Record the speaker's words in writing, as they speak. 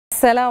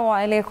Assalamu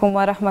alaikum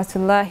wa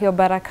rahmatullahi wa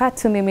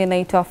barakatuh. Mimi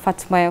naitwa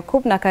Fatma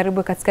Yakub na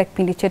karibu katika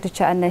kipindi chetu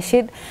cha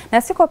An-nasheed.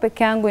 Na siko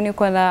peke yangu,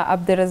 niko na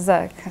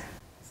Abdurazak.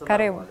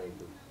 Karibu.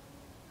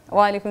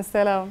 Wa alaikum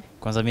salam.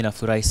 Kwanza mimi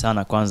nafurahi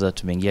sana, kwanza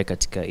tumeingia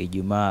katika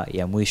Ijumaa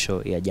ya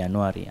mwisho ya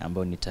Januari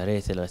ambayo ni tarehe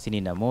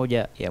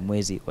 31 ya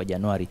mwezi wa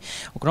Januari.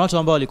 Kuna watu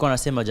ambao walikuwa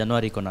wanasema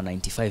Januari iko na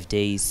 95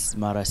 days,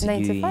 mara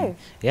sijui. 95?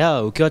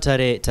 Yeah, ukiwa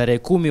tarehe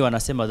 10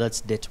 wanasema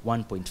that's date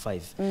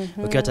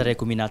 1.5. Ukiwa tarehe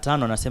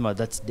 15 wanasema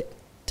that's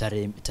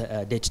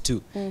date 2.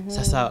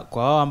 Sasa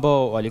kwa wao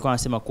ambao walikuwa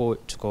wanasema kwa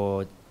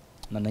tuko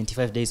na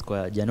 95 days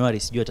kwa Januari,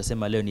 sijui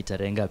atasema leo ni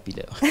tarehe ngapi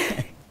leo.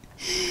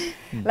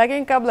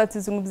 Lakini kabla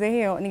tuzungumzie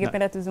hiyo,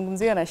 ningependa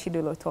tuzungumzie na shida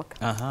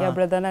iliyotoka ya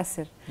brother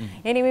Nasir.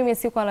 Yaani mimi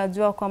sikuwa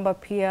najua kwamba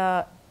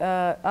pia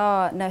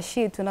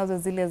nasheed tunazo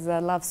zile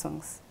za love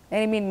songs.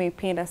 Yaani mimi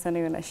nimeipenda sana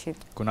hiyo nasheed.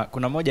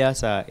 Kuna moja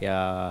hasa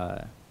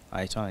ya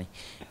aitwani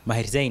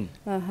Mahir Zain.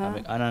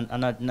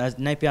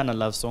 Naye pia ana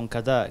love song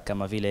kadhaa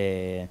kama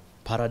vile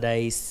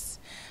Paradise,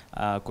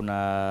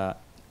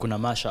 kuna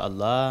Masha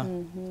Allah,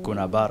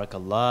 kuna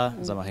Barakallah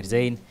za Mahir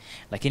Zain.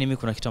 Lakini mimi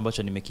kuna kitu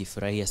ambacho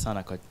nimekifurahia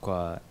sana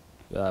kwa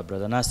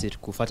brother Nasir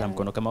kufuata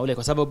mkono kama ule,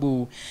 kwa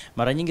sababu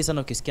mara nyingi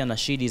sana ukisikia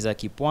nashidi za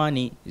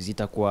kipwani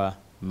zitakuwa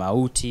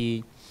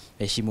mauti,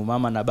 heshimu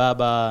mama na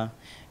baba,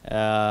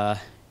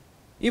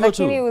 hivyo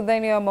tu. Lakini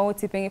udhani wa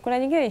mauti pengine kuna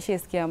nyingine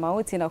nishisikia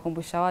mauti na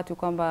kukumbusha watu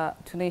kwamba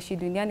tunaishi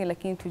duniani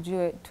lakini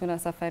tujue tuna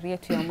safari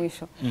yetu ya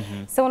mwisho.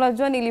 Sasa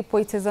unajua,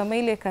 nilipoitazama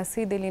ile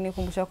kasida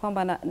ilinikumbusha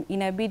kwamba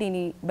inabidi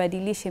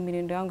nibadilishe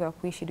mienendo yangu ya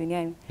kuishi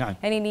duniani.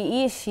 Yaani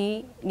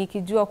niishi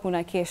nikijua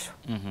kuna kesho.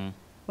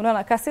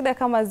 Unaona, kasida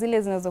kama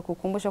zile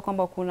zinazokukumbusha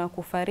kwamba kuna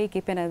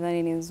kufariki pia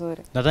nadhani ni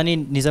nzuri. Nadhani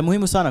ni za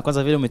muhimu sana.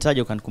 Kwanza vile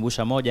umetaja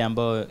ukanikumbusha moja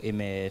ambayo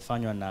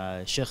imefanywa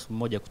na Sheikh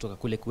mmoja kutoka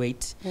kule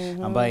Kuwait,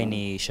 ambaye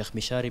ni Sheikh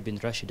Mishari bin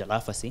Rashid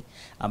Al-Afasi,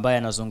 ambaye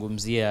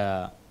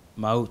anazungumzia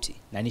mauti.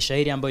 Na ni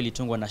shairi ambayo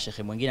ilitungwa na Sheikh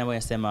mwingine ambaye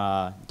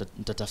anasema,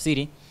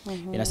 nitatafsiri,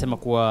 inasema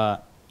kuwa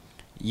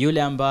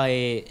yule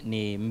ambaye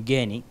ni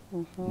mgeni,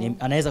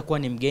 anaweza kuwa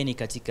ni mgeni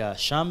katika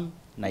Sham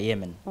na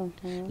Yemen,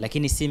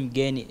 lakini si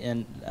mgeni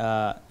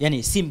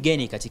yani si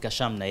mgeni katika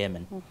Sham na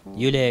Yemen.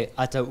 Yule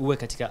hata uwe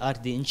katika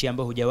ardhi, nchi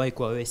ambayo hujawahi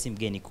kuwa, wewe si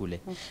mgeni kule,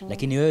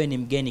 lakini wewe ni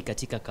mgeni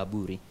katika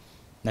kaburi.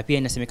 Na pia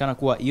inasemekana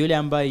kuwa yule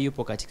ambaye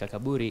yupo katika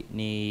kaburi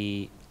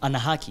ni ana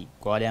haki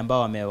kwa wale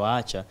ambao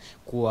wamewaacha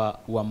kuwa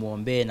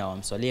wamuombee na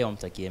wamswalie,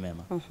 wamtakie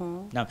mema.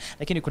 Naam,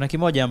 lakini kuna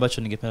kimoja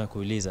ambacho ningependa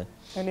kuuliza.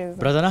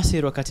 Brother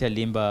Nasir wakati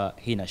aliimba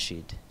hii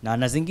nasheed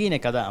na zingine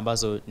kadhaa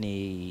ambazo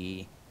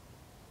ni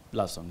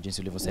love song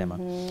jinsi ulivyosema,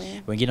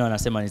 wengine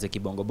wanasema ni za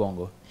kibongo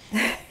bongo.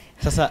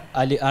 Sasa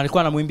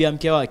alikuwa anamuimbia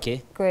mke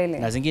wake kweli,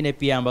 na zingine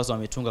pia ambazo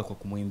ametunga kwa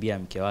kumuimbia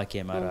mke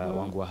wake, mara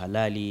wangu wa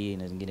halali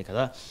na zingine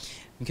kadhaa.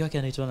 Mke wake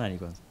anaitwa nani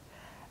kwanza?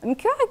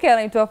 Mke wake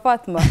anaitwa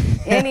Fatma.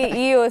 Yaani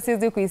hiyo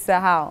siwezi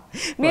kuisahau.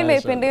 Mimi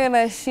nimependa na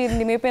nasheed,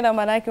 nimependa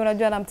maana yake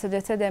unajua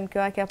anamtaja mke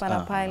wake hapa na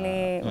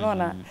pale,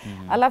 unaona?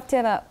 Alafu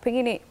tena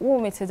pengine wewe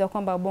umetaja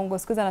kwamba bongo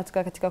siku hizi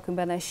anatoka katika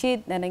kuimba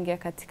nasheed na anaingia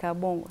katika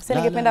bongo. Sasa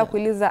ningependa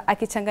kuuliza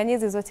akichanganya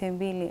hizo zote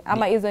mbili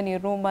ama hizo ni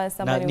rumors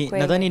ama ni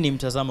kweli? Nadhani ni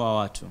mtazamo wa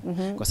watu.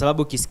 Kwa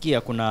sababu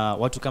ukisikia kuna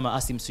watu kama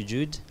Asim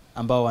Sujud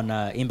ambao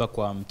wanaimba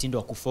kwa mtindo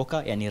wa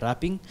kufoka, yani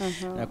rapping,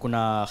 na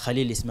kuna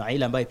Khalil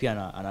Ismail ambaye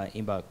pia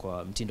anaimba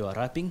kwa mtindo wa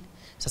rapping.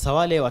 Sasa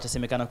wale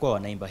watasemekana kuwa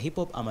wanaimba hip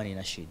hop ama ni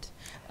nasheed.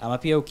 Ama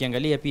pia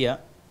ukiangalia pia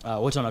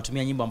wote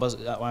wanatumia nyimbo ambazo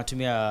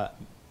wanatumia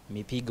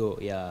mipigo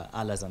ya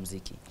ala za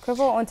muziki. Kwa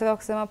hivyo unataka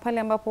kusema pale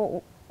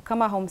ambapo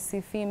kama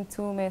humsifi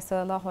Mtume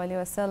sallallahu alaihi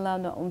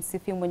wasallam na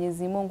umsifi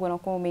Mwenyezi Mungu na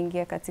kwa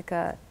umeingia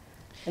katika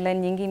line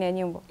nyingine ya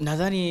nyimbo?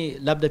 Nadhani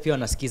labda pia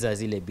wanasikiza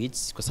zile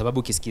beats, kwa sababu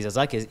ukisikiza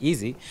zake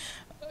hizi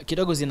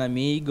kidogo zina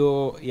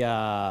miigo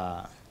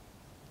ya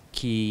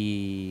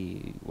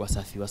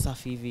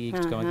wasafi hivi,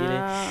 kitu kama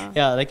kile.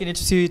 Lakini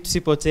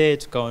tusipotee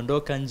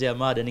tukaondoka nje ya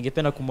mada.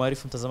 Ningependa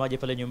kumwarifu mtazamaji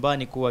pale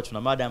nyumbani kuwa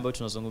tuna mada ambayo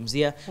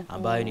tunazungumzia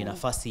ambayo ni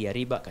nafasi ya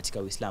riba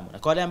katika Uislamu. Na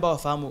kwa wale ambao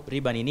wafahamu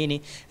riba ni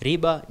nini,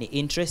 riba ni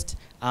interest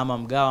ama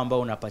mgao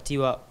ambao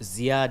unapatiwa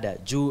ziada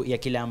juu ya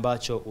kile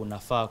ambacho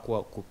unafaa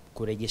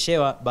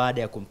kurejeshewa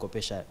baada ya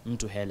kumkopesha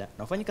mtu hela.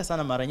 Na hufanyika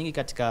sana mara nyingi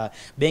katika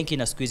benki,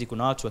 na siku hizi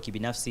kuna watu wa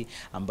kibinafsi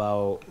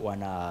ambao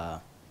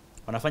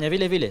wanafanya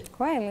vile vile.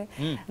 Kweli.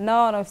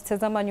 Na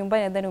unatazama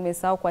nyumbani, nadhani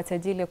umesahau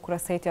kuwataja ile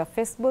kurasa yetu ya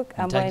Facebook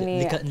ambayo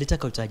ni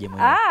nilitaka utaje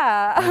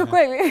mwenyewe.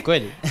 Kweli.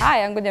 Kweli.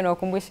 Haya, ngoja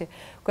niwakumbushe.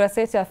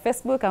 Kurasa yetu ya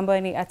Facebook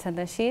ambayo ni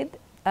An-nasheed,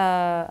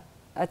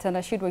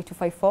 An-nasheed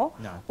Y254.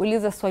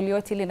 Uliza swali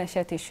yote ile na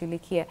shati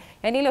shughulikia.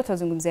 Yaani ile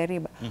utazungumzia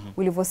riba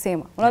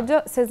ulivyosema.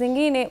 Unajua saa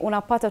zingine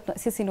unapata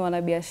sisi ni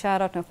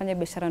wanabiashara, tunafanya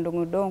biashara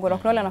ndogo ndogo, na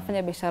kuna wale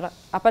wanafanya biashara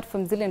apart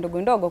from zile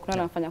ndogo ndogo, kuna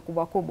wale wanafanya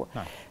kubwa kubwa.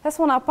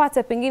 Sasa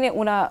unapata pengine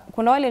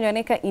kuna wale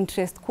wanaweka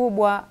interest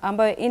kubwa,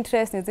 ambayo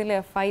interest ni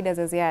zile faida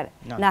za ziada,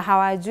 na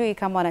hawajui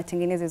kama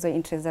wanatengeneza hizo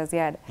interest za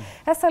ziada.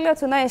 Sasa leo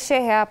tunaye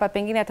shehe hapa,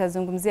 pengine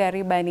atazungumzia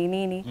riba ni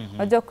nini.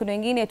 Unajua kuna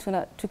wengine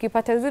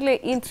tukipata zile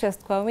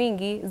interest kwa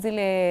wingi,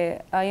 zile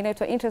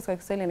inaitwa interest kwa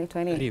Kiswahili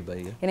inaitwa nini? Riba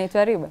hiyo.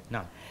 Inaitwa riba.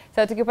 Naam.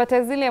 Sasa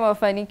tukipata zile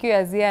mafanikio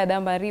ya ziada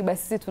ama riba,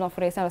 sisi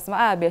tunafurahi sana,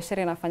 tunasema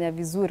biashara inafanya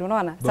vizuri,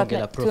 unaona?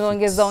 Sasa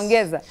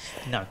tunaongeza.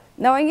 Naam.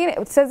 Na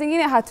wengine saa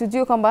zingine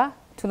hatujui kwamba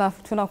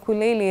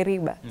tunakula ile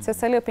riba.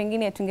 Sasa leo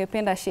pengine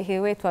tungependa shehe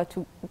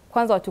wetu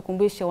kwanza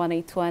watukumbushe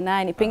wanaitwa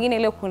nani. Pengine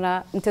leo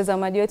kuna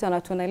mtazamaji wetu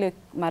anatuona leo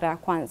mara ya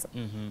kwanza.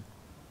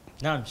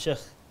 Naam, Sheikh,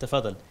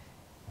 tafadhali.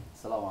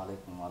 Assalamu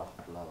alaykum wa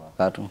rahmatullahi wa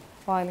barakatuh.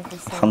 Wa alaykum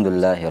assalam.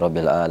 Alhamdulillahi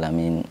rabbil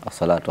alamin,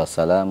 wassalatu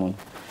wassalamu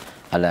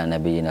ala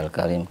nabiyyina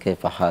al-karim.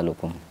 Kaifa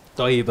halukum?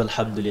 طيب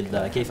الحمد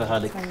لله. كيف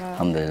حالك؟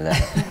 الحمد لله.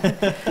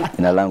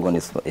 Jina langu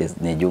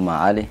ni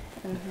Juma Ali.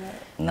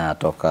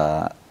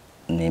 Natoka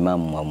ni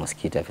imamu wa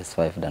msikiti ya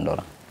Phase 5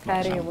 Dandora.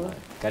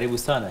 Karibu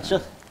sana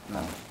Sheikh.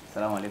 Naam.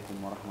 Assalamu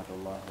alaykum wa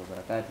rahmatullahi wa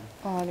barakatuh.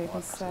 Wa alaykum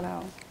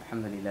assalam.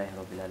 Alhamdulillahi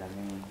rabbil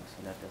alamin,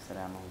 wassalatu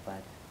wassalamu ala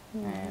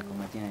kwa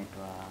majina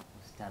naitwa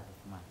Ustadh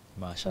Uthman.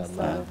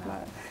 Mashaallah.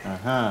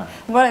 Aha.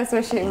 Mbona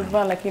sio Sheikh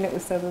Uthman lakini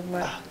Ustadh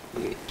Uthman?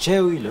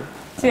 Cheo hilo.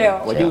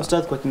 Cheo. Wajua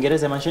ustadh kwa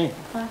Kiingereza maana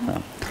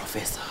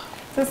professor.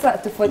 Sasa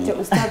tofauti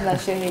ustadh na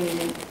shehe ni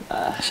nini?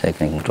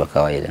 Sheikh ni mtu wa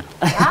kawaida.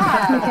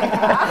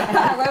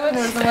 Kwa hivyo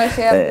tunasema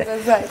shehe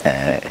sasa.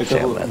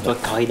 Mtu wa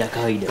kawaida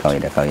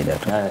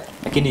tu.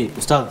 Lakini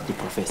ustadh ni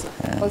professor.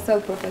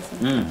 Ustadh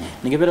professor.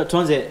 Ningependa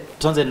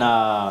tuanze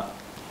na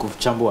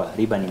kuchambua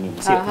riba ni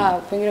nini? Sio?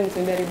 Pengine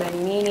mtuambie riba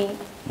ni nini?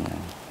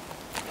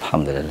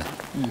 Alhamdulillah.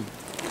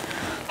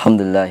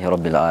 Alhamdulillahi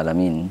rabbil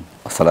alamin,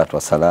 wassalatu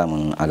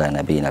wassalamu ala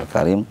nabiyina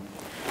al-karim.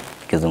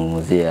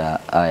 Kizungumzia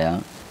aya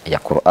ya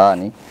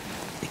Qur'ani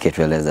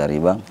ikitueleza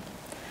riba.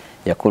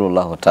 Yakulu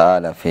Allahu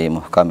ta'ala fi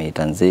muhkami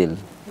tanzil,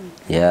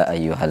 ya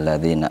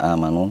ayyuhalladhina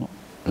amanu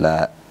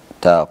la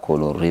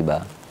ta'kulu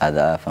riba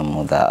adhafan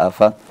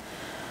mudha'afa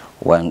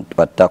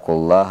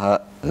wattaqullaha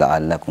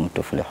la'allakum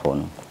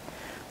tuflihun.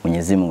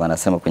 Mwenyezi Mungu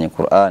anasema kwenye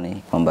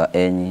Qur'ani kwamba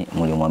enyi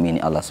mliomwamini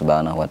Allah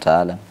Subhanahu wa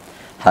Ta'ala,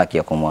 haki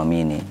ya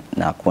kumwamini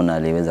na hakuna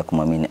aliyeweza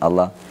kumwamini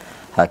Allah,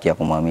 haki ya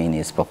kumwamini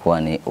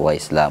isipokuwa ni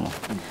Waislamu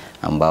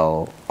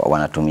ambao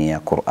wanatumia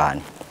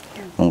Qur'ani.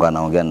 Mungu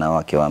anaongea nao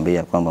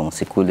akiwaambia kwamba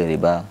msikule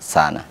riba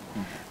sana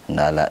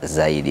na la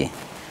zaidi,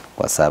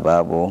 kwa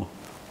sababu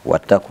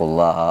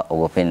wattaqullaha,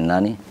 ogopeni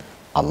nani?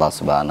 Allah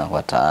Subhanahu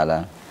wa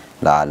Ta'ala,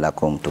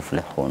 la'allakum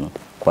tuflihun.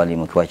 Kwani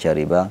mkiacha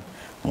riba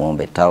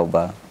muombe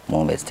tauba,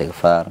 muombe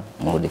istighfar,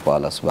 mrudi kwa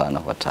Allah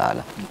Subhanahu wa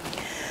Ta'ala.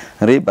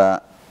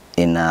 Riba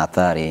ina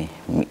athari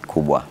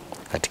kubwa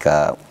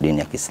katika dini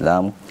ya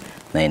Kiislamu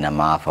na ina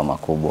maafa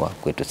makubwa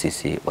kwetu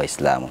sisi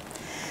Waislamu.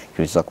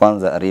 Kitu cha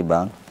kwanza,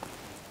 riba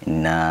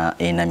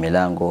ina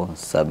milango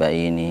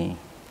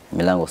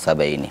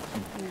 70,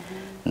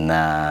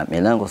 na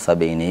milango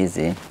 70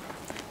 hizi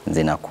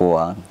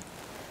zinakuwa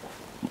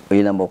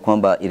ile ambayo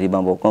kwamba riba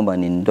ambayo kwamba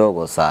ni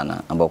ndogo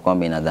sana, ambayo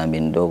kwamba ina dhambi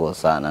ndogo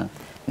sana,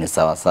 ni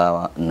sawa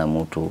sawa na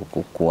mtu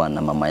kukua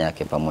na mama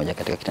yake pamoja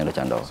katika kitendo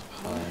cha ndoa.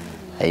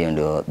 Hiyo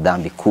ndio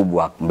dhambi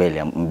kubwa mbele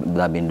ya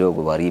dhambi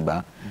ndogo wa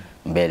riba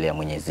mbele ya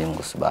Mwenyezi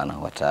Mungu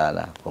Subhanahu wa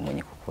Ta'ala kwa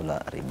mwenye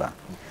kukula riba.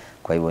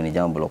 Kwa hivyo ni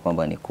jambo la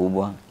kwamba ni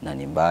kubwa na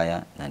ni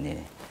mbaya na ni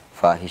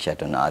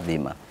fahishatun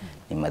adhima,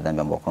 ni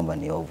madhambi ambayo kwamba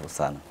ni ovu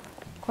sana.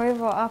 Kwa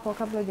hivyo hapo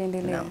kabla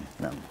hujaendelea,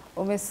 naam.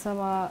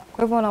 Umesema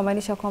kwa hivyo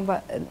unamaanisha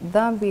kwamba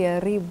dhambi ya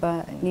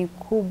riba ni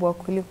kubwa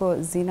kuliko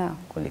zina,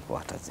 kuliko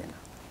hata zina.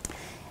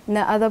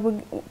 Na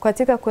adhabu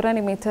katika Qur'ani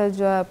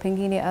imetajwa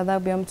pengine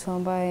adhabu ya mtu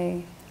ambaye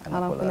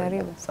anakula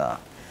riba. Sawa.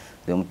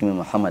 Ndio Mtume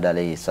Muhammad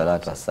alayhi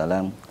salatu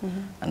wassalam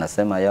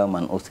anasema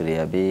yawman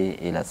usriya bi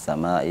ila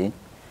samai,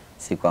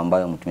 siku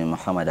ambayo Mtume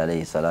Muhammad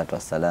alayhi salatu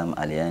wassalam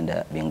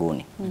alienda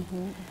mbinguni.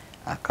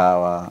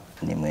 Akawa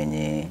ni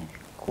mwenye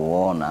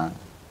kuona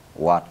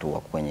watu wa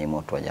kwenye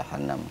moto wa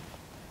Jahannam.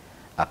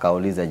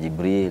 Akauliza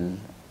Jibril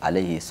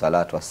alayhi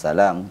salatu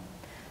wassalam,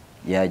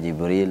 ya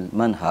Jibril,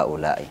 man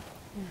haulai?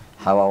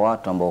 Hawa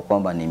watu ambao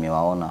kwamba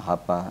nimewaona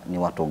hapa ni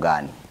watu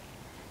gani?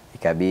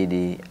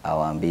 Ikabidi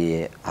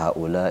awaambie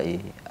haulai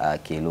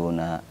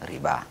akiluna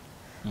riba.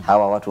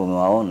 Hawa watu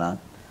umewaona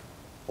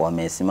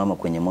wamesimama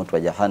kwenye moto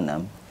wa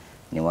Jahannam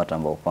ni watu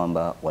ambao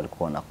kwamba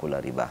walikuwa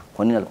nakula riba.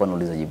 Kwa nini alikuwa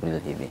anauliza Jibril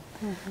hivi?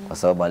 Kwa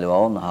sababu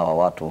aliwaona hawa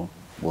watu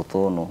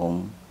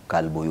butunuhum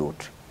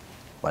kalbuyut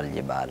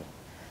waljibal,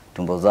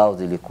 tumbo zao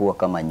zilikuwa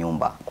kama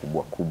nyumba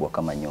kubwa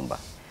kama nyumba,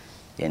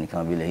 yani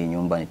kama vile hii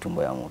nyumba ni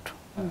tumbo ya mtu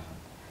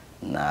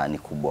na ni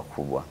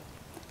kubwa.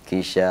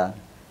 Kisha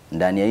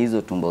ndani ya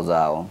hizo tumbo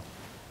zao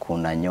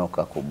kuna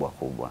nyoka kubwa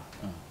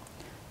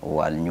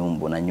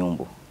walnyumbu na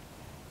nyumbu,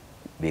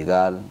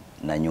 bigal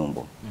na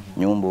nyumbu.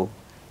 Nyumbu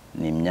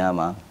ni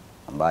mnyama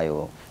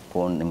ambayo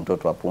ni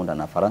mtoto wa punda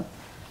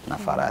na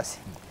farasi.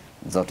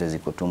 Zote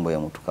ziko tumbo ya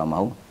mtu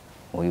kama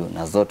huyu,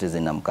 na zote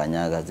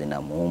zinamkanyaga,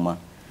 zinamuuma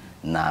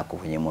na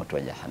kwenye moto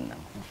wa Jahannam.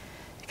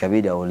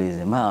 Ikabidi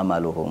aulize ma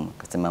amaluhum,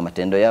 akasema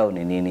matendo yao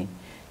ni nini?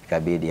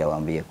 Ikabidi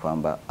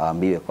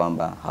aambiwe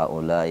kwamba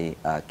haulai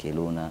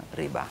akiluna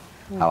riba.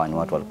 Hawa ni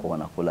watu walikuwa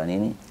wanakula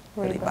nini?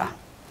 Riba.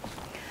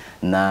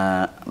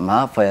 Na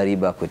maafa ya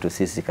riba kwetu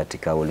sisi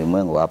katika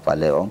ulimwengu hapa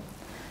leo,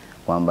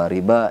 kwamba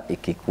riba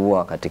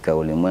ikikuwa katika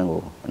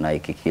ulimwengu na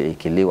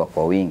ikiliwa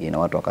kwa wingi na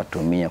watu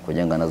wakatumia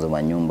kujenga nazo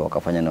manyumba,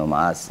 wakafanya nayo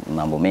maasi,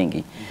 mambo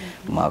mengi,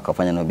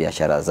 wakafanya nayo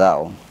biashara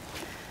zao,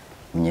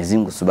 Mwenyezi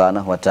Mungu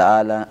Subhanahu wa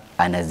Ta'ala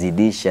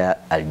anazidisha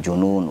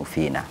aljunun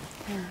fina.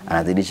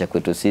 Anazidisha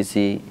kwetu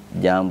sisi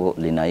jambo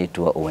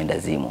linaitwa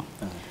uendazimu.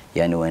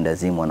 Yani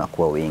uendazimu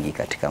wanakuwa wengi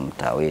katika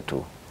mtaa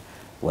wetu.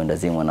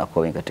 Uendazimu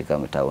wanakuwa wengi katika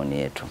mtaoni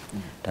yetu.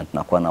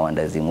 Tunakuwa na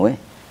uendazimu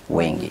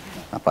wengi.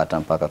 Napata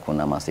mpaka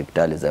kuna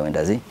hospitali za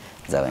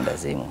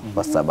uendazimu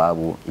kwa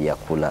sababu ya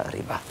kula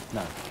riba.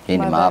 Hii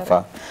ni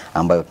maafa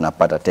ambayo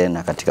tunapata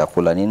tena katika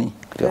kula nini?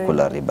 Katika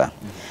kula riba.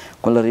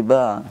 Kula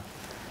riba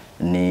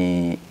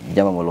ni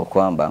jambo ambalo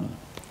kwamba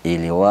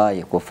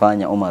iliwahi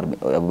kufanya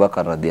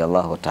Abubakar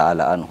radhiallahu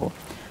ta'ala anhu.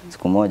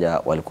 Siku moja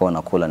walikuwa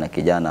wanakula na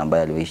kijana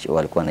ambaye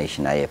walikuwa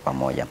naishi naye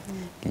pamoja.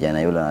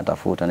 Kijana yule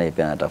anatafuta naye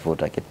pia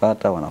anatafuta,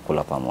 akipata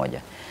wanakula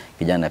pamoja.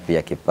 Kijana pia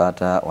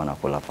akipata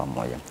wanakula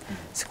pamoja.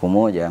 Siku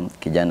moja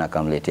kijana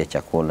akamletea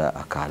chakula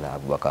akala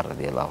Abubakar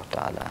radhiallahu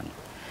ta'ala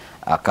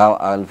anhu.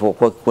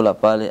 Alipokuwa kula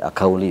pale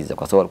akauliza,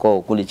 kwa sababu alikuwa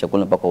ukuli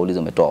chakula mpaka aulize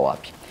umetoa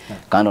wapi.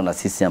 Kando na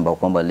sisi ambao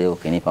kwamba leo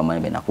kinipa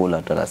maembe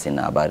nakula tu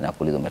sina habari na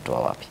kuuliza umetoa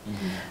wapi.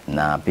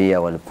 Na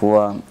pia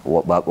walikuwa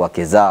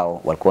wake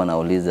zao walikuwa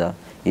wanauliza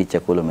hii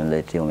chakula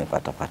umeniletea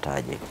umepata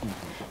pataje.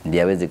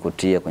 Ndiye aweze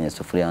kutia kwenye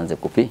sufuria aanze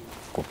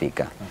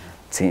kupika.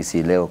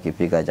 Sisi leo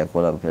ukipika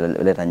chakula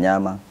leta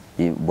nyama,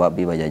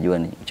 bibi hajajua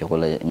ni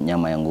chakula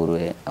nyama ya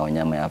nguruwe au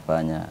nyama ya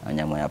panya au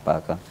nyama ya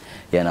paka.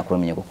 Yeye anakuwa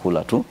mwenye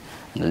kukula tu,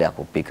 endelea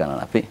kupika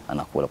na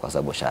anakula kwa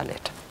sababu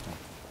shaleta.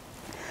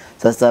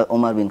 Sasa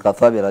Umar bin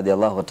Khattab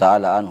radhiallahu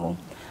ta'ala anhu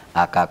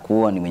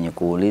akakuwa ni mwenye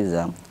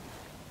kuuliza,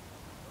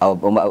 au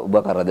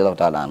Abubakar radhiallahu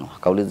ta'ala anhu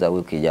akauliza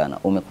huyu kijana,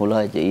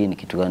 umekulaje, hii ni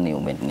kitu gani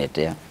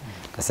umeniletea?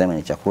 Akasema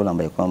ni chakula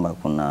ambayo kwamba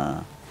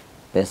kuna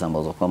pesa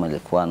ambazo kwamba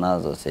nilikuwa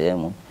nazo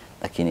sehemu,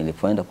 lakini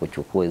nilipoenda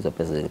kuchukua hizo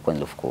pesa zilikuwa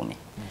ni 10,000.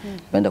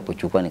 Nilipoenda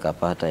kuchukua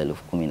nikapata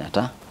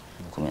 15,000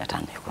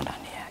 iko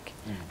ndani yake.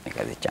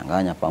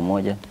 Nikazichanganya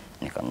pamoja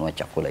nikanunua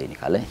chakula hii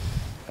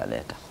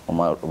nikaleta.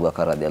 Umar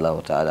Abubakar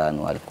radhiallahu ta'ala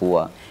anhu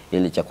alikuwa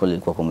ile chakula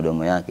ilikuwa kwa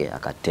mdomo yake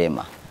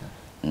akatema,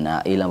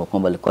 na ile ambapo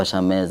kwamba alikuwa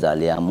shameza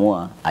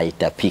aliamua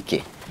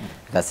aitapike.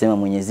 Akasema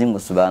Mwenyezi Mungu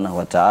Subhanahu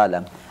wa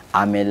Ta'ala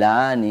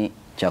amelaani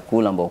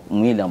chakula ambao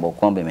mwili ambao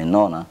kwamba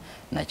imenona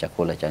na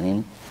chakula cha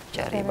nini?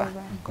 Cha riba.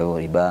 Kwa hiyo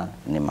riba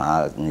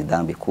ni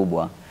dhambi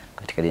kubwa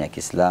katika dini ya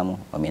Kiislamu,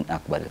 wa min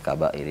akbar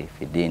al-kaba'iri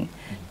fi din,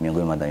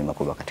 miongoni mwa dhambi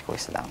makubwa katika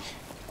Uislamu.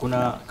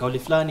 Kuna kauli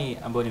fulani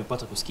ambayo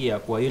nimepata kusikia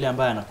kwa yule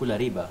ambaye anakula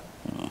riba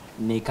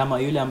ni kama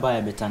yule ambaye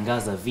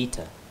ametangaza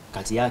vita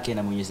kati yake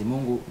na Mwenyezi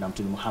Mungu na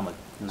Mtume Muhammad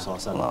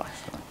sallallahu alaihi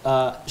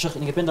wasallam. Sheikh,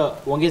 ningependa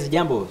uongeze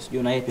jambo,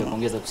 sijui na yeye pia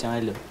kuongeza kuhusiana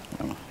hilo.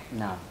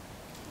 Naam.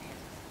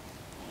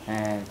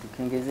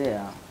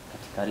 Tukiongezea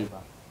katika riba,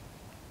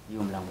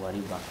 hiyo mlango wa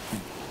riba.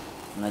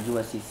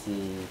 Unajua sisi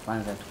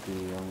kwanza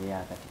tukiongea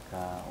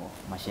katika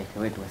mashehe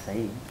wetu wa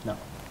sahihi,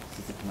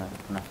 sisi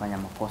tunafanya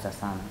makosa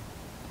sana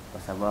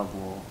kwa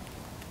sababu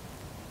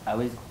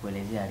hawezi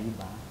kukuelezea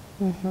riba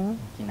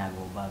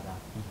kinagobaga,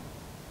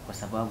 kwa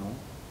sababu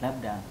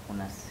labda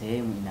kuna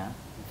sehemu ina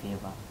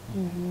favor.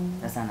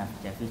 Sasa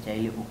anaficha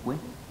ile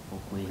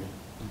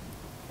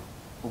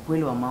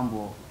ukweli wa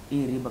mambo.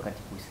 Hii riba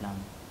katika Uislamu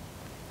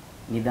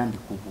ni dhambi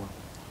kubwa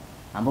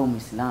ambao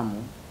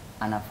Muislamu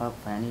anafaa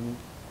kufanya nini?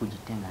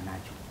 Kujitenga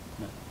nacho.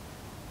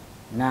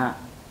 Na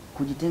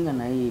kujitenga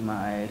na hii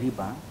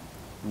riba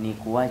ni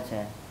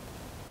kuacha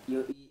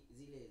zile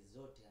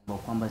zote ambao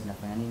kwamba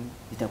zinafanya nini?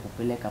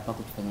 Zitakupeleka hapa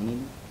kufanya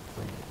nini?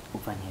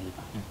 Kufanya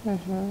riba.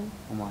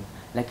 Umeona?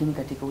 Lakini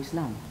katika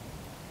Uislamu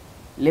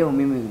leo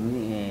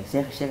mimi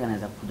Sheikh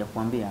anaweza kuja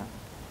kuambia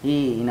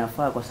hii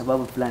inafaa kwa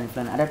sababu fulani,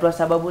 atatoa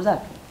sababu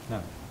zake.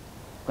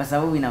 Kwa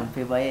sababu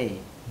inampeva yeye.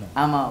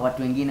 Ama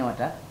watu wengine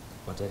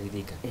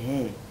wataridhika.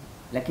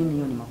 Lakini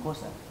hiyo ni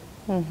makosa.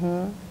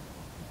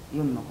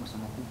 Hiyo ni makosa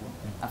makubwa.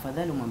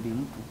 Afadhali umwambie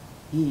mtu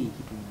hii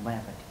kitu mbaya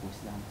katika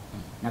Uislamu.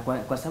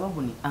 Na kwa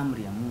sababu ni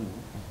amri ya Mungu,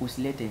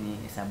 usilete ni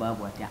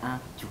sababu ati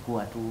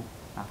chukua tu,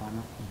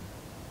 hapana.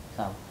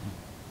 Sawa.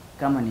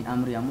 Kama ni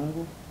amri ya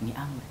Mungu, ni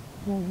amri.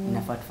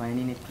 Inafaa tufanye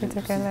nini?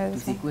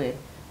 Tusikue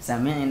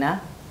sami'na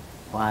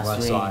wa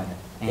aswa'na.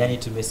 Yani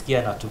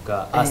tumesikia na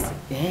tukaasi.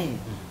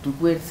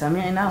 Tukue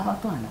sami'na wa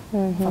ata'na.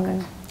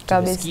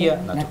 Tumesikia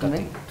na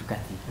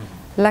tukatii.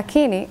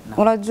 Lakini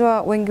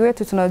unajua wengi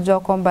wetu tunajua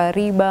kwamba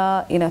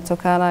riba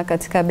inatokana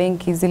katika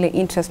benki, zile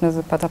interest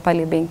unazopata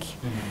pale benki.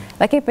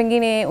 Lakini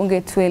pengine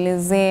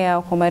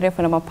ungetuelezea kwa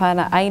marefu na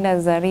mapana aina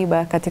za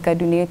riba katika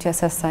dunia yetu ya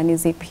sasa ni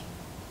zipi?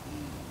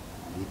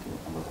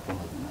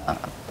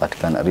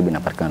 Riba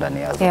inapatikana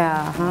ndani yazo.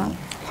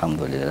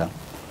 Alhamdulillah.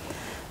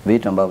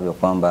 Vitu ambavyo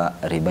kwamba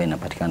riba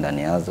inapatikana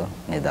ndani yazo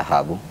ni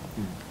dhahabu,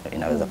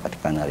 inaweza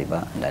patikana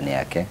riba ndani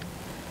yake,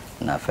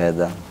 na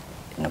fedha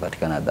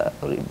inapatikana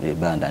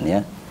riba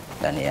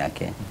ndani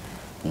yake,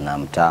 na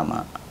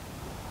mtama,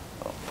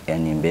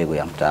 yani mbegu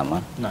ya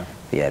mtama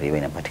pia riba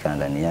inapatikana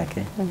ndani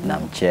yake, na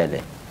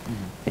mchele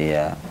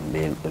pia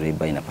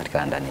riba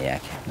inapatikana ndani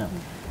yake,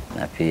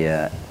 na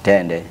pia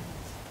tende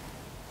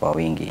kwa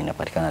wingi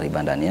inapatikana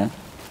riba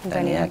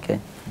ndani yake,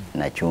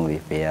 na chumvi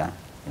pia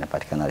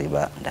inapatikana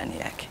riba ndani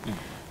yake,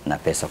 na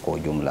pesa kwa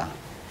ujumla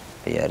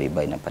pia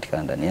riba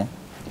inapatikana ndani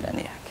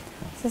yake.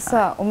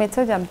 Sasa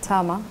umetaja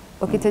mtama.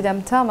 Ukitaja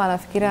mtama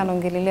nafikiria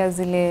anaongelelea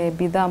zile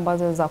bidhaa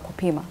ambazo za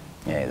kupima.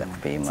 Za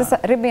kupima. Sasa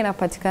riba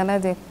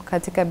inapatikanaje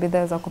katika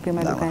bidhaa za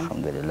kupima dukani?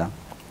 Alhamdulillah.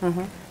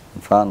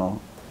 Mfano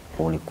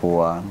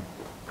ulikuwa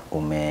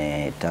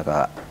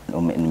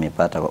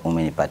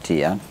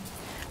umenipatia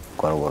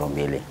korogoro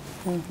 2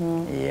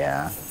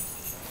 ya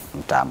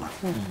mtama.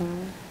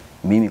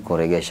 Mimi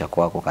kuregesha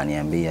kwako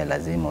kaniambia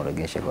lazima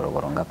uregeshe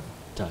korogoro ngapi?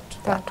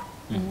 3.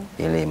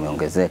 Ile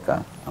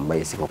imeongezeka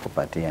ambayo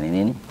sikukupatia ni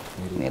nini?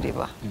 Ni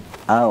riba.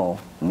 Au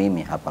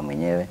mimi hapa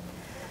mwenyewe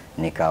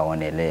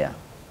nikaonelea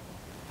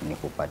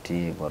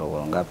nikupatie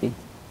korogoro ngapi?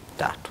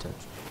 3.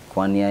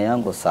 Kwa nia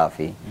yangu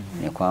safi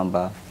ni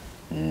kwamba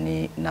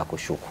ni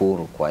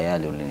nakushukuru kwa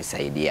yale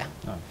ulinisaidia.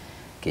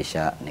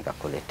 Kisha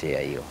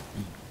nikakuletea hiyo.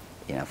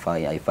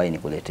 Haifai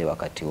nikuletee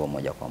wakati huo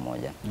moja kwa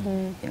moja.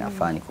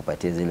 Inafaa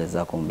nikupatie zile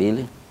zako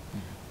 2,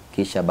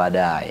 kisha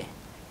baadaye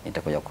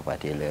nitakuja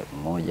kukupatia ile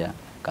moja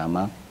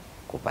kama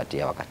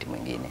kupatia wakati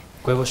mwingine.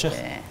 Kwa hivyo Sheikh,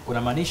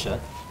 kuna maanisha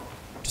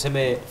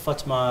tuseme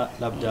Fatma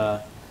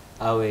labda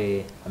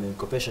awe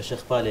amemkopesha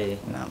Sheikh pale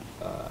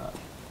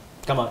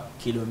kama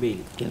kilo 2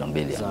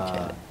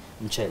 ya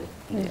mchele.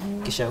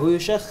 Kisha huyu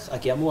Sheikh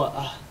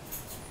akiamua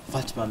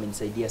Fatma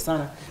amenisaidia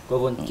sana, kwa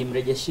hivyo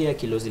nikimrejeshea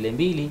kilo zile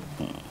 2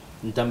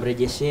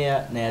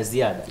 nitamrejeshea na ya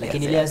ziada,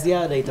 lakini ile ya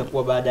ziada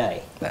itakuwa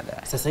baadaye.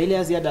 Sasa ile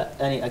ya ziada,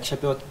 yani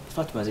akishapewa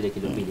Fatma zile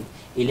kilo 2,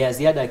 ile ya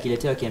ziada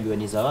akiletewa akiambiwa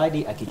ni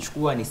zawadi,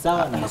 akichukua ni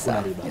sawa na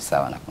hakuna riba. Ni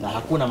sawa na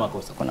hakuna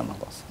makosa.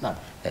 Naam.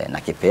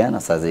 Na kipeana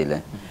saa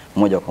zile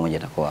moja kwa moja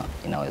itakuwa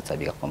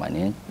inawezekana kwa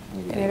nini?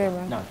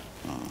 Riba. Naam.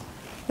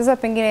 Sasa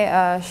pengine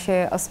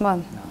Sheikh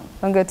Osman,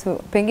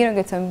 pengine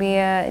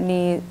ungetuambia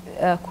ni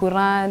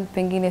Quran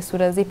pengine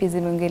sura zipi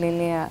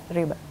zimeongelelea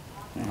riba?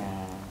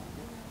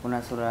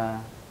 Kuna sura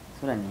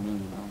ni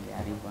mingi imeongea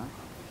riba,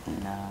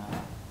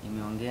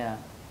 na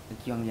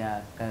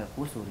ikiongea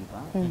kuhusu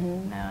riba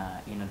na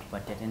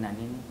inatupatia tena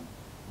nini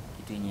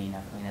kitu yenye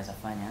inaweza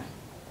fanya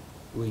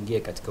uingie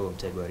katika huo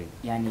mtego wa riba,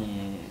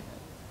 yani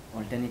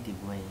alternative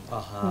way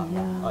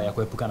ya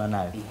kuepukana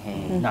nayo.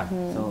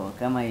 So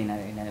kama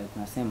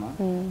tunasema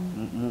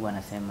Mungu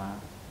anasema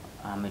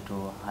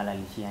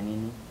ametuhalalishia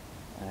nini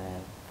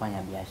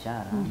kufanya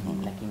biashara,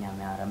 lakini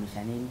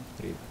ameharamisha nini?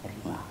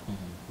 Riba.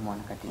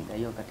 Umeona katika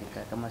hiyo,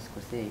 kama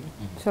sikosei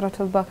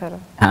Suratul Baqara,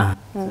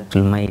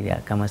 Suratul Maida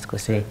kama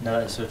sikosei,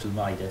 Suratul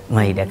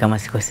Maida kama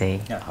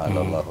sikosei.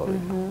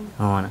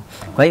 Umeona.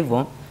 Kwa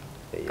hivyo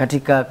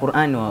katika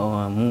Qur'ani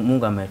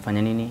Mungu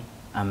amefanya nini?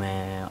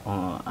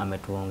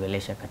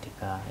 Ametuongelesha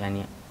katika,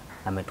 yani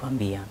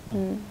ametuambia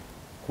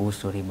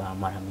kuhusu riba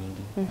mara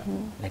mingi,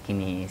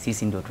 lakini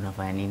sisi ndio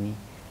tunafanya nini?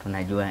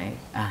 Tunajua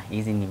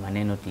hizi ni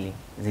maneno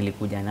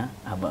zilikuja na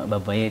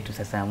baba yetu.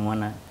 Sasa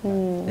muona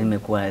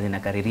zimekuwa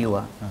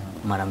zinakaririwa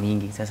mara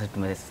mingi, sasa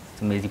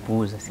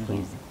tumezipuuza siku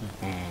hizi.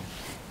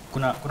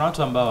 Kuna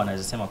watu ambao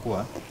wanaweza sema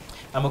kuwa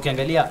ama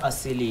ukiangalia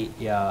asili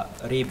ya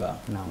riba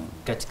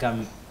katika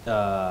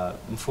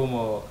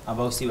mfumo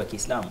ambao si wa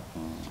Kiislamu,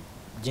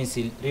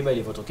 jinsi riba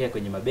ilivyotokea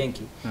kwenye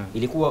mabenki,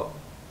 ilikuwa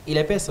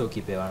ile pesa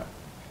ukipewa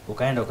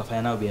ukaenda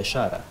ukafanya nao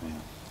biashara,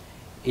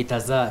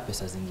 itazaa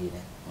pesa zingine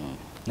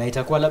na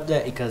itakuwa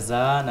labda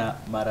ikazaana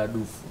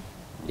maradufu,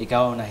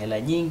 ikawa na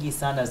hela nyingi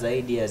sana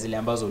zaidi ya zile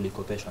ambazo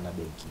ulikopeshwa na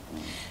benki.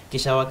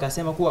 Kisha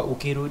wakasema kuwa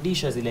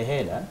ukirudisha zile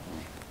hela,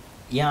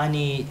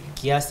 yani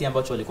kiasi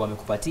ambacho walikuwa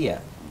wamekupatia,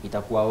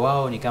 itakuwa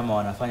wao ni kama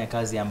wanafanya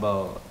kazi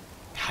ambao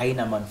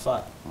haina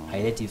manufaa,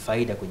 haileti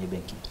faida kwenye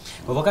benki.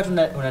 Kwa wakati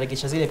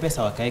unaregesha zile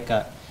pesa,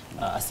 wakaweka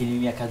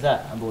asilimia kadhaa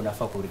ambayo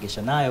unafaa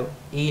kuregesha nayo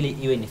ili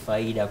iwe ni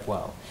faida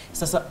kwao.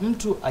 Sasa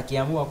mtu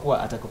akiamua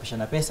kuwa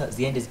atakopeshana pesa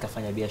ziende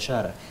zikafanya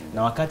biashara,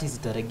 na wakati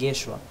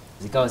zitaregeshwa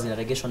zikawa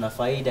zinaregeshwa na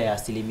faida ya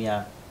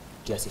asilimia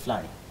kiasi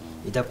fulani,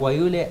 itakuwa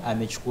yule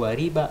amechukua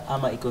riba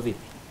ama iko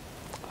vipi?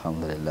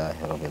 Alhamdulillah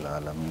rabbil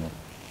alamin,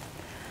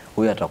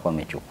 huyu atakuwa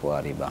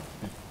amechukua riba,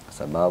 kwa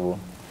sababu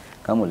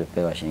kama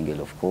ulipewa shilingi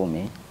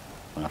 10,000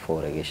 unafaa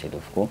uregeshe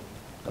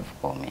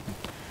 10,000.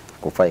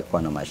 Kufai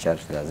kuwa na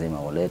masharti,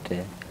 lazima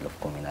ulete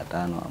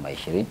 15,000 ama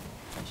 20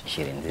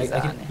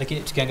 zizane.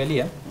 Lakini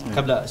tukiangalia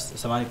kabla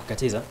samani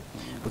kukatiza,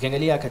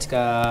 ukiangalia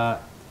katika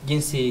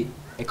jinsi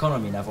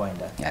economy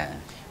inavyoenda,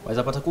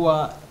 waweza pata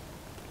kuwa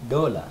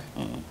dola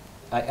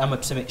ama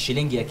tuseme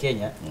shilingi ya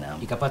Kenya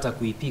ikapata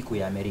kuipiku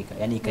ya Amerika,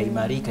 yani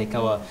ikaimarika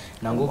ikawa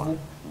na nguvu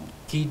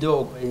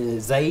kidogo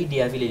zaidi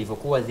ya vile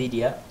ilivyokuwa dhidi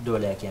ya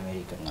dola ya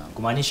Kiamerika,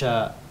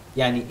 kumaanisha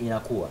yani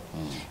inakuwa.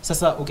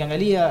 Sasa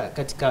ukiangalia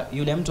katika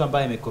yule mtu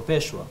ambaye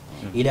amekopeshwa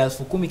ile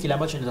 10,000, kile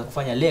ambacho anaweza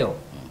kufanya leo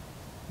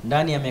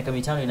ndani ya miaka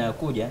 5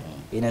 inayokuja,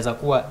 inaweza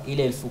kuwa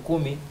ile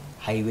 10,000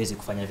 haiwezi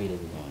kufanya vile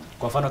vile.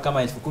 Kwa mfano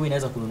kama 10,000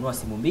 inaweza kununua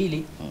simu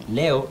 2,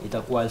 leo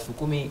itakuwa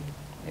 10,000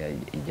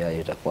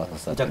 ijayo itakuwa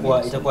sasa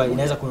itakuwa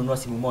inaweza kununua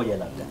simu moja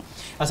labda.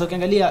 Sasa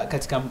ukiangalia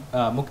katika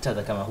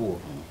muktadha kama huo,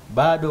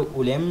 bado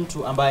ule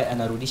mtu ambaye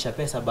anarudisha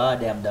pesa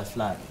baada ya muda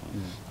fulani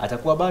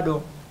atakuwa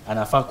bado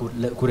anafaa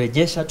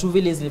kurejesha tu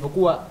vile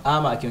zilivyokuwa,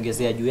 ama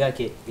akiongezea juu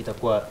yake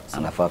itakuwa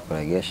anafaa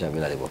kurejesha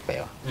vile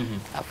alivyopewa.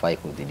 Hafai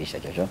kuzidisha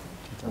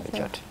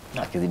chochote.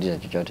 Akizidisha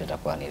chochote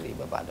itakuwa ni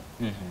riba bado.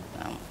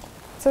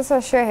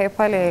 Sasa shehe,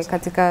 pale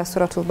katika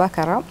suratul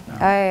Bakara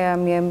aya ya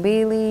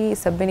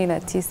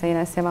 279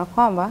 inasema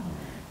kwamba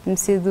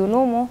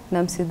msidhulumu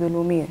na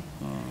msidhulumiwe.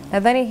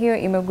 Nadhani hiyo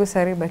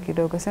imegusa riba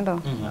kidogo, si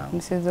ndio?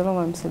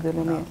 Msidhulumu na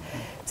msidhulumiwe.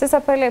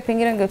 Sasa pale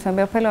pengine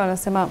ungetuambia pale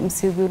wanasema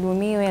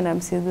msidhulumiwe na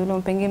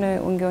msidhulumu, pengine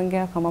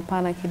ungeongea kwa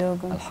mapana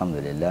kidogo.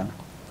 Alhamdulillah.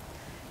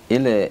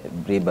 Ile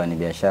riba ni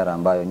biashara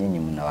ambayo nyinyi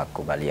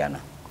mnawakubaliana.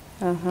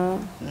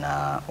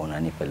 Na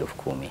unanipa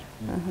 10,000.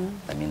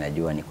 Na mimi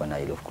najua niko na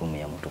 10,000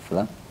 ya mtu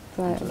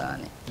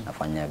fulani.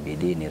 Nafanya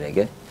bidii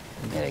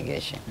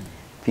niregeshe.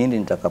 Pindi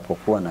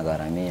nitakapokuwa na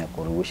gharamia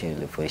kurudisha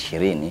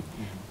 20,000,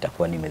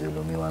 itakuwa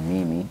nimedhulumiwa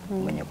mimi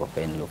mwenye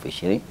kupeni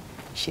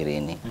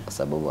 20,000 kwa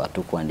sababu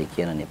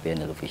hatukuandikiana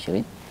nipeni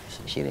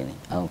 20,000.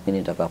 Au pindi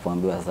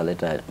nitakapoambiwa sasa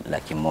leta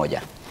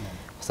 100,000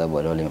 kwa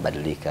sababu dola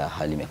imebadilika,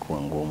 hali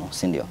imekuwa ngumu,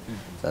 si ndio?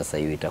 Sasa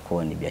hiyo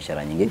itakuwa ni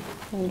biashara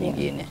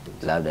nyingine.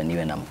 Labda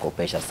niwe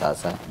namkopesha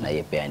sasa na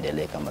yeye pia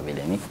aendelee kama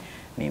vile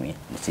mimi,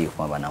 si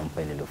kwamba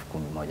nampa ile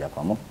 10,000 moja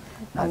kwa moja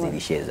na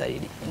azidishie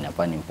zaidi.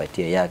 Inafaa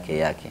nimpatie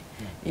yake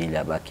ili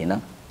abaki na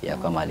ya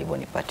kama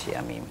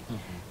alivyonipatia mimi.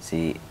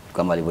 Si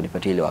kama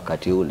alivyonipatia ile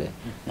wakati ule,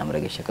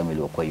 namregesha kama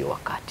ilivyokuwa hiyo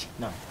wakati.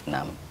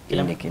 Naam.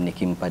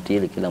 Nikimpatia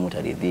ile kila mtu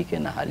aridhike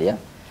na hali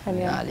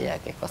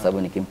yake. Kwa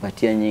sababu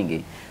nikimpatia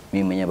nyingi,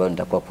 mimi mwenyewe bado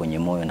nitakuwa kwenye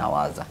moyo na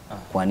waza,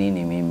 kwa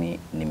nini mimi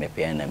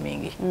nimepeana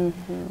mingi?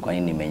 Kwa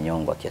nini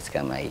nimenyongwa kiasi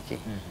kama hiki?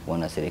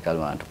 Mbona serikali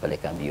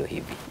wanatupeleka mbio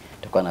hivi?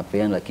 Tutakuwa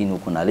napeana lakini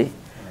huko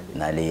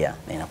nalia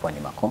na inakuwa ni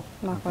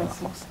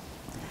makosa.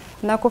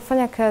 Na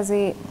kufanya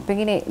kazi,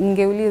 pengine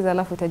ningeuliza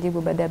alafu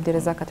utajibu baada ya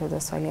Abdirazak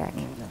atauliza swali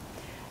yake.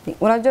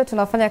 Unajua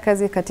tunafanya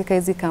kazi katika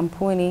hizi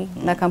kampuni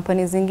na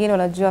kampuni zingine,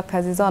 unajua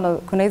kazi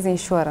zao kuna hizi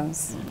insurance.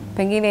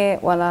 Pengine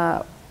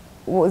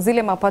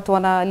zile mapato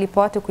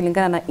wanalipa watu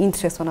kulingana na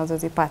interest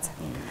wanazozipata.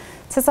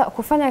 Sasa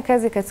kufanya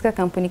kazi katika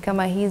kampuni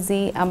kama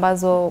hizi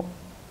ambazo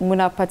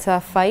mnapata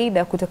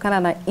faida kutokana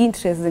na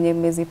interest zenye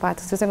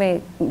mmezipata.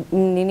 Tuseme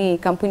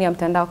kampuni ya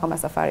mtandao kama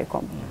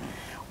Safaricom.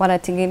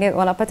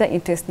 Wanapata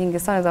interest nyingi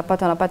sana,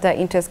 wanapata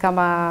interest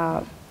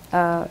kama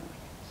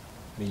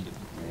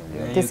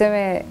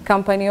tuseme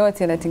kampuni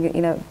yote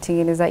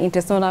inatengeneza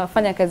interest.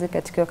 Unafanya kazi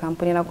katika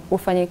kampuni na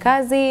ufanye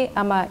kazi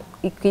ama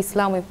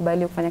Kiislamu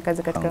ikubali kufanya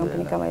kazi katika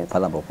kampuni kama hizo?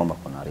 Pale ambapo kwamba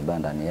kuna riba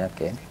ndani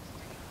yake,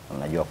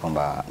 unajua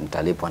kwamba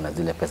nitalipwa na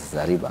zile pesa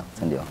za riba,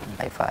 si ndio?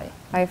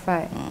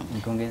 Haifai.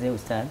 Nikiongezea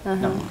ustadhi,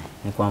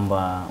 ni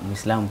kwamba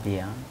Muislamu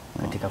pia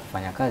katika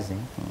kufanya kazi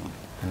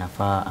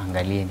anafaa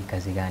angalie ni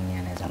kazi gani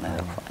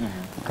anaweza kufanya.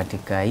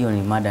 Katika hiyo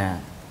ni mada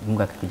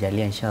Mungu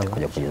akitujalia inshallah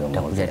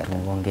tutakuja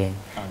tuongee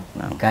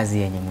kazi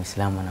yenye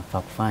Muislamu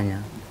anafaa kufanya,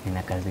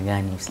 ni kazi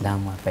gani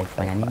Muislamu afai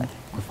kufanya nini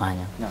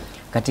kufanya.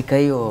 Katika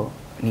hiyo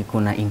ni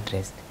kuna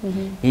interest.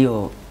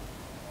 Hiyo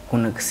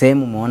kuna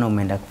sehemu umeona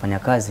umeenda kufanya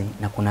kazi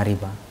na kuna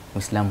riba.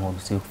 Muislamu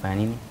haruhusiwi kufanya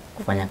nini?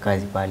 Kufanya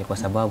kazi pale, kwa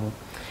sababu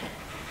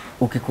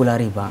ukikula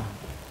riba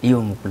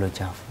hiyo mkulo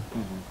chafu.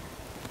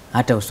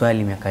 Hata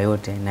uswali miaka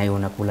yote na hiyo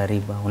unakula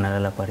riba,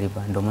 unalala kwa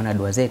riba. Ndio maana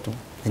dua zetu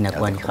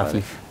zinakuwa ni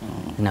hafifu,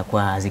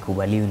 zinakuwa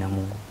hazikubaliwi na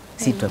Mungu.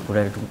 Si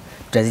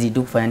tutazidi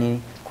tu kufanya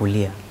nini?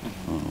 Kulia.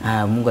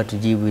 Mungu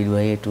atujibu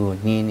dua yetu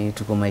nini?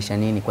 Tuko maisha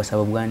nini? Kwa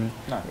sababu gani?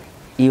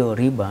 Hiyo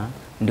riba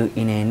ndio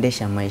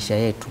inaendesha maisha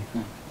yetu.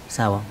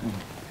 Sawa?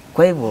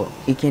 Kwa hivyo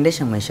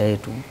ikiendesha maisha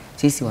yetu,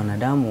 sisi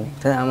wanadamu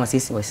ama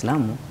sisi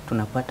Waislamu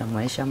tunapata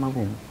maisha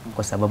magumu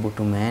kwa sababu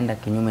tumeenda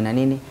kinyume na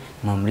nini?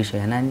 Maamrisho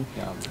ya nani?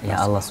 Ya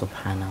Allah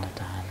Subhanahu wa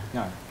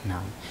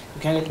Ta'ala.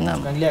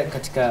 Tukiangalia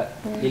katika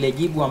lile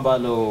jibu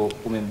ambalo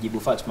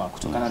umemjibu Fatma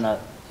kutokana na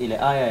ile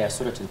aya ya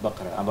suratul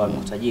Baqara ambayo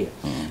umekutajia,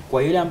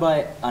 kwa yule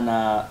ambaye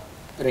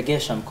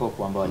anaregesha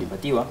mkopo ambao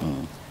alipatiwa,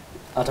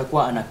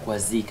 atakuwa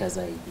anakwazika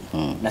zaidi.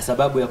 Na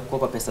sababu ya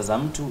kukopa pesa za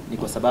mtu ni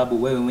kwa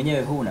sababu wewe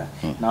mwenyewe huna.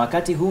 Na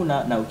wakati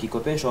huna na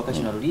ukikopeshwa wakati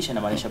unarudisha,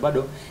 na maanisha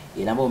bado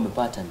ile ambayo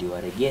umepata ndio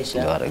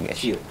waregesha.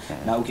 Sio.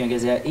 Na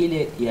ukiongezea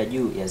ile ya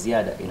juu ya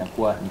ziada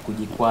inakuwa ni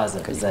kujikwaza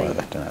zaidi.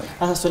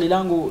 Sasa swali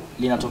langu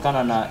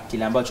linatokana na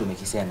kile ambacho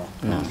umekisema.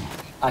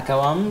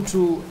 Akawa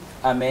mtu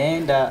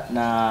ameenda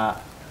na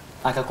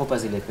akakopa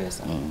zile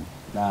pesa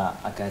na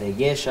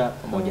akaregesha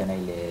pamoja na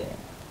ile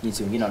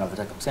jinsi wengine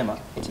wanavyotaka kusema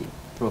eti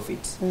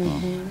profit.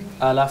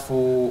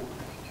 Alafu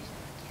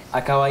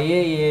akawa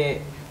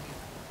yeye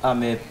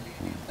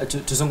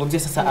tuzungumzie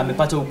sasa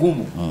amepata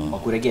ugumu wa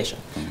kuregesha.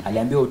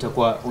 Aliambiwa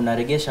utakuwa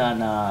unaregesha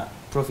na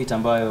profit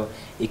ambayo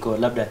iko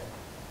labda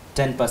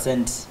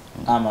 10%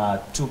 ama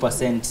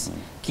 2%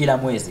 kila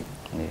mwezi.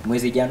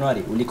 Mwezi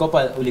Januari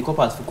ulikopa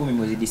 10,000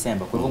 mwezi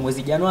Disemba. Kwa hivyo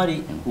mwezi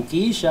Januari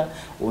ukiisha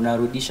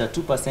unarudisha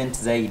 2%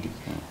 zaidi.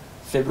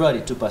 Februari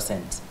 2%.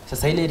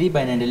 Sasa ile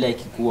riba inaendelea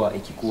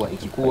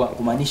ikikua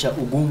kumaanisha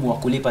ugumu wa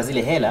kulipa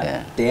zile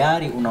hela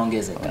tayari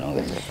unaongezeka.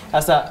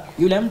 Sasa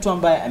yule mtu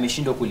ambaye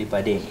ameshindwa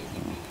kulipa deni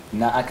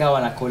na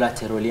akawa na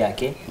collateral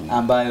yake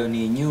ambayo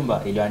ni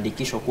nyumba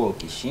iliyoandikishwa kuwa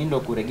ukishindwa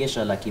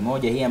kuregesha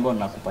 100,000 hii ambayo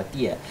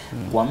nakupatia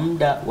kwa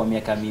muda wa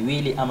miaka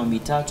 2 ama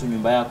 3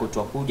 nyumba yako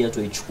tutakuja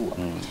tuichukua.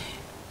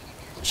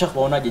 Sheikh,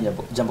 waonaje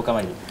jambo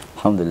kama hili?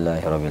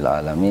 Alhamdulillah rabbil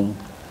alamin.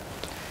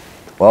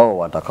 Wao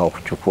watakao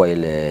kuchukua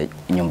ile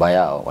nyumba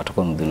yao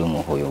watakuwa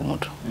mdhulumu huyo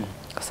mtu.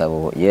 Kwa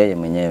sababu yeye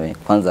mwenyewe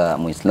kwanza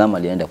Muislamu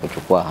alienda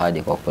kuchukua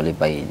ahadi kwa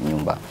kulipa hii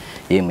nyumba.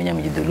 Yeye mwenyewe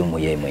amejidhulumu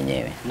yeye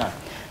mwenyewe. Naam.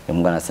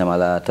 Mungu anasema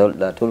la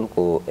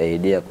tulku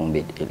aidiakum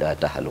ila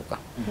tahaluka.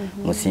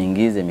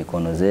 Msiingize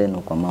mikono zenu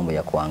kwa mambo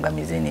ya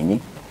kuangamizeni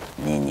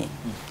nyinyi.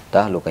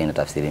 Tahaluka ina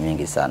tafsiri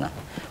mingi sana.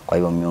 Kwa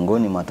hivyo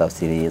miongoni mwa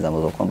tafsiri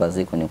ambazo kwamba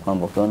ziko ni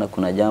kwamba ukiona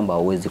kuna jambo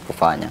hauwezi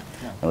kufanya,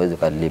 unaweza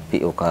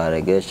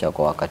ukaregesha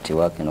kwa wakati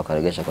wake na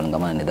ukaregesha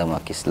kulingana na nidhamu ya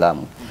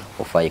Kiislamu,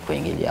 ufai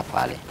kuingilia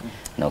pale.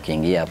 Na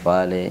ukiingia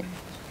pale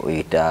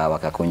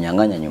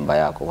wakakunyang'anya nyumba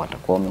yako,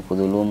 watakuwa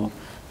wamekudhulumu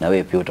na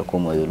wewe pia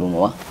utakuwa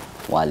mdhulumu wa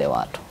wale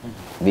watu.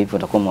 Vipi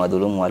utakuwa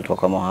mdhulumu watu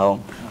kama hao?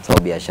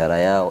 Sababu biashara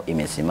yao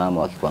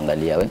imesimama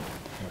wakikuangalia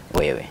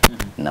wewe.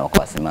 Na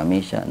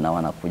wakawasimamisha na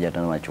wanakuja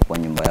tena wanachukua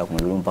nyumba yako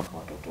mdhulumu mpaka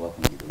watoto wako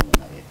mdhulumu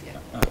na wewe pia.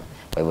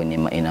 Kwa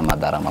hivyo ina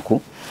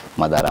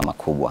madhara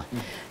makubwa.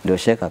 Ndio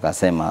Sheikh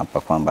akasema hapa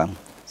kwamba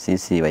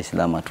sisi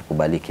Waislamu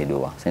tukubalike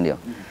dua, si ndio?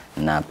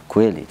 Na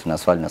kweli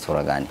tunaswali na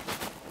sura gani?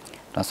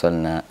 Tunaswali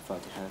na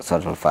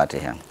Suratul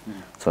Fatiha.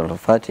 Suratul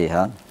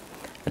Fatiha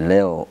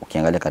leo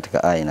ukiangalia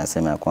katika aya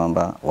inasema ya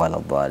kwamba wala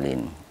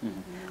dhalin.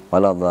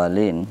 Wala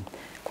dhalin,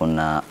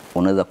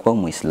 unaweza kuwa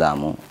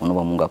Muislamu,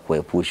 unaomba Mungu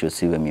akuepushe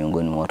usiwe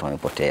miongoni mwa watu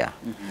wamepotea.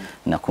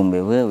 Na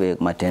kumbe wewe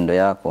matendo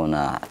yako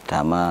na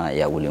tamaa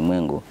ya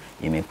ulimwengu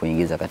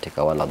imekuingiza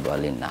katika wala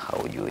dhalin na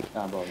haujui.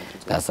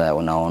 Sasa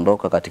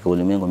unaondoka katika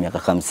ulimwengu miaka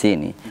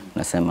 50,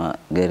 unasema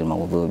ghairi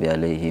maghdubi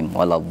alaihim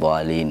wala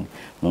dhalin.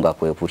 Mungu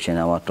akuepushe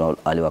na watu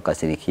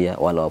aliwakasirikia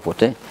wala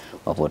wapotee.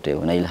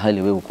 Na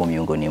ilhali wewe uko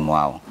miongoni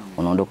mwao.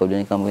 Unaondoka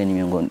duniani kama wewe ni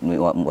miongoni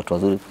watu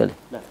wazuri kweli.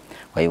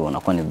 Kwa hivyo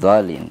unakuwa ni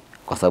dhalin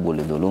kwa sababu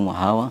ulidhulumu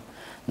hawa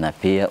na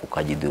pia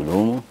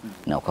ukajidhulumu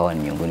na ukawa ni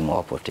miongoni mwa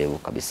wapotevu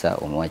kabisa,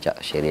 umeacha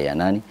sheria ya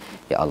nani?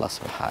 Ya Allah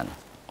Subhanahu.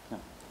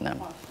 Naam.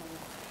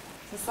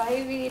 Sasa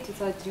hivi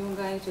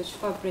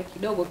tutachukua break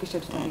kidogo kisha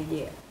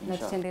tutarejea. Na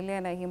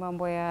tutaendelea na hii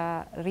mambo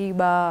ya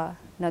riba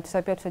na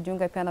pia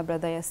tutajiunga pia na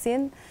brother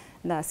Yasin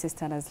na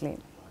sister Nazlin.